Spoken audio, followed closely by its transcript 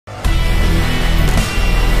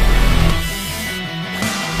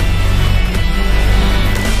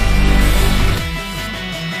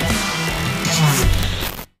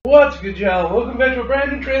What's good, y'all? Welcome back to a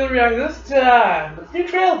brand new trailer reaction. This time, the new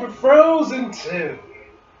trailer for Frozen 2.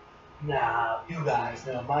 Now, you guys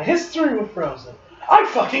know my history with Frozen. I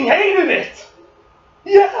fucking hated it!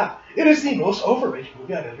 Yeah, it is the most overrated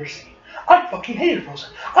movie I've ever seen. I fucking hated Frozen.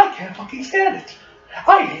 I can't fucking stand it.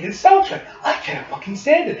 I hate its soundtrack. I can't fucking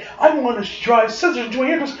stand it. I want to drive scissors into my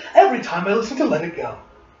ears every time I listen to Let It Go.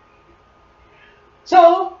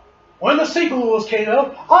 So, when the sequel came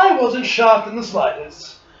out, I wasn't shocked in the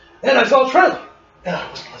slightest. And I saw a trailer, and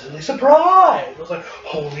I was pleasantly surprised. I was like,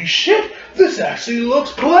 holy shit, this actually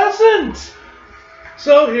looks pleasant!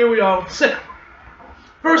 So here we are with the second.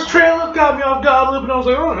 First trailer got me off guard a little bit, and I was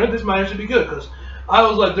like, alright, this might actually be good, because I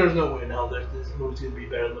was like, there's no way in hell this movie's going to be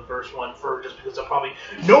better than the first one, just because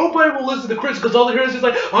nobody will listen to critics, because all they hear is just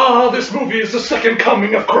like, oh, this movie is the second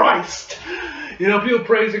coming of Christ! You know, people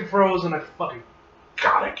praising Frozen,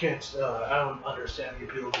 God, I can't, I don't understand the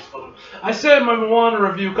appeal of this film. I said in my Moana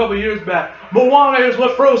review a couple years back, Moana is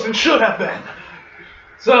what Frozen should have been.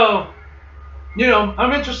 So, you know,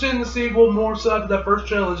 I'm interested in the sequel more so after that first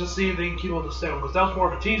trailer, just see if they can keep on the same one, because that was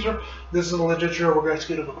more of a teaser. This is a legit trailer, we're going to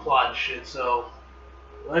get into the plot and shit, so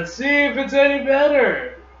let's see if it's any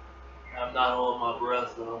better. I'm not holding my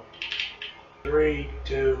breath, though. 3,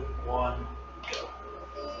 2, 1, go.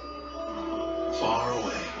 Far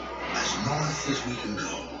away, as north as we can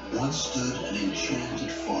go, once stood an enchanted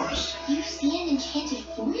forest. You see an enchanted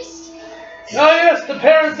forest? Oh yes, the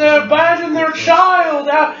parents that abandoned their child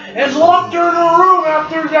and locked her in a room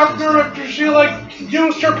after she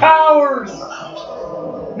used her powers.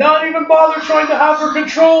 Not even bother trying to have her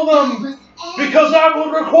control them, because that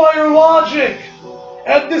would require logic,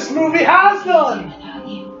 and this movie has done.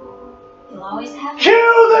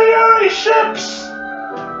 Cue the Yuri ships.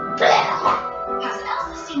 Has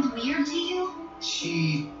Elsa seemed weird to you?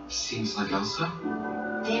 She seems like Elsa.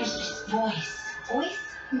 There's this voice. Voice?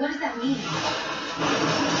 What does that mean?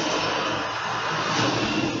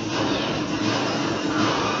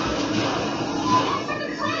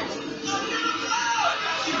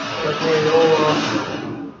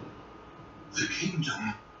 The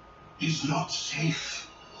kingdom is not safe.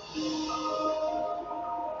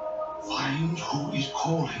 Find who is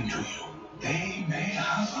calling to you. They may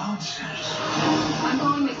have answers. I'm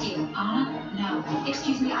going with you. No.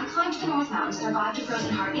 Excuse me, I climbed the North Mountain, survived a frozen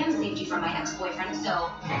heart, and saved you from my ex-boyfriend, so,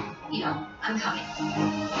 you know, I'm coming.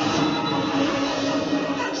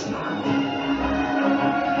 That's not.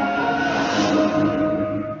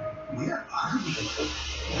 Where are we?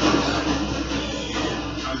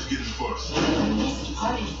 I was getting first. This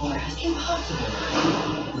departed for us. Impossible.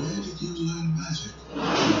 Where did you learn magic?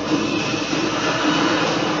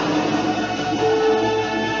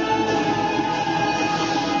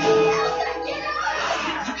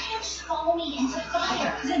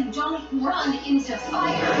 Then don't run into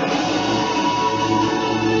fire.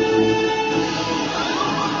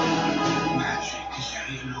 Magic is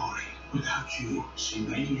very alluring. Without you, she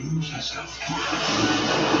may lose herself.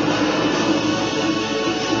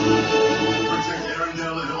 Protect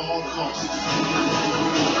Arendelle at all costs. I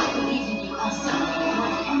believe in you, Elsa. More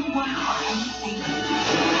than anyone or anything.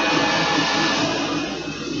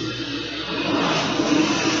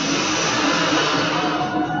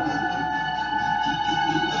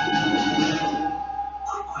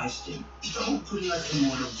 Question. Is the whole putting us in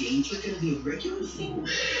mortal danger going to be a regular thing?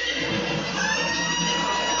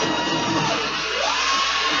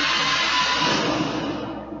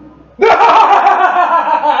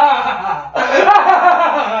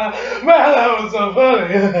 Man, that was so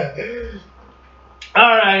funny.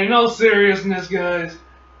 Alright, no seriousness, guys.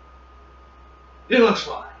 It looks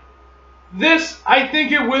fine. This, I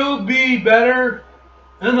think it will be better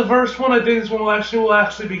than the first one. I think this one will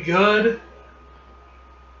actually be good.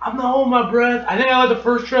 I'm not holding my breath. I think I like the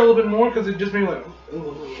first trailer a little bit more because it just made me like,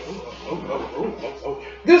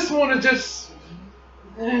 This one is just,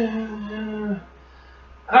 I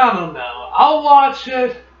don't know. I'll watch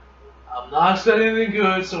it. I'm not saying anything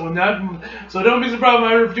good, so don't be surprised when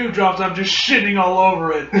my review drops. I'm just shitting all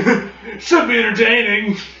over it. Should be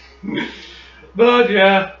entertaining, but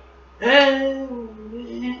yeah,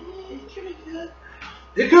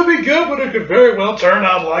 it could be good, but it could very well turn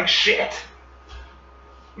out like shit.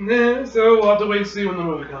 Yeah, so we'll have to wait and see when the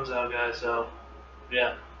movie comes out, guys. So,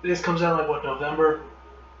 yeah. This comes out like, what, November?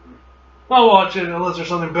 I'll watch it unless there's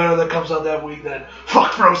something better that comes out that week, then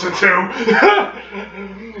fuck Frozen 2!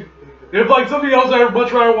 If, like, something else I would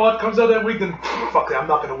much rather watch comes out that week, then fuck it, I'm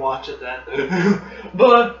not gonna watch it then.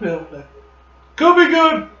 But, you know, could be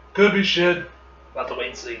good, could be shit. We'll have to wait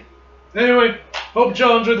and see. Anyway, hope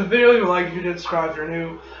y'all enjoyed the video. Leave a like if you did, subscribe if you're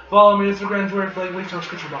new. Follow me on Instagram, Twitter, links in the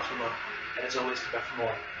description box below. And as always, come back for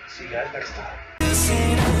more. See you guys next time.